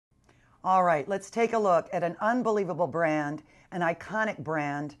All right, let's take a look at an unbelievable brand, an iconic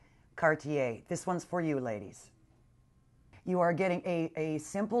brand, Cartier. This one's for you, ladies. You are getting a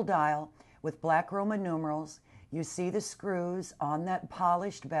simple dial with black Roman numerals. You see the screws on that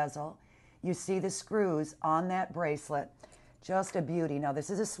polished bezel. You see the screws on that bracelet. Just a beauty. Now,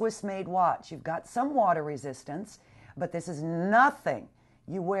 this is a Swiss-made watch. You've got some water resistance, but this is nothing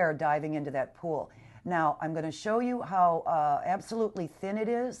you wear diving into that pool. Now, I'm going to show you how absolutely thin it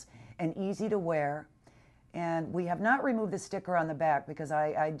is and easy to wear. And we have not removed the sticker on the back because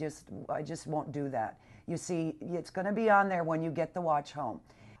I just won't do that. You see, it's going to be on there when you get the watch home.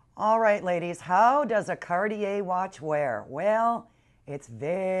 All right, ladies, how does a Cartier watch wear? Well, it's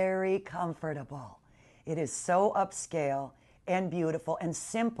very comfortable. It is so upscale and beautiful and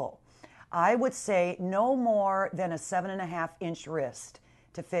simple. I would say no more than a 7.5-inch wrist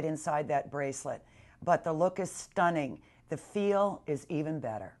to fit inside that bracelet. But the look is stunning. The feel is even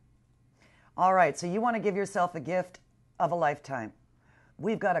better. All right, so you want to give yourself a gift of a lifetime.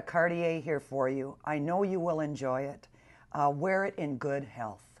 We've got a Cartier here for you. I know you will enjoy it. Wear it in good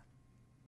health.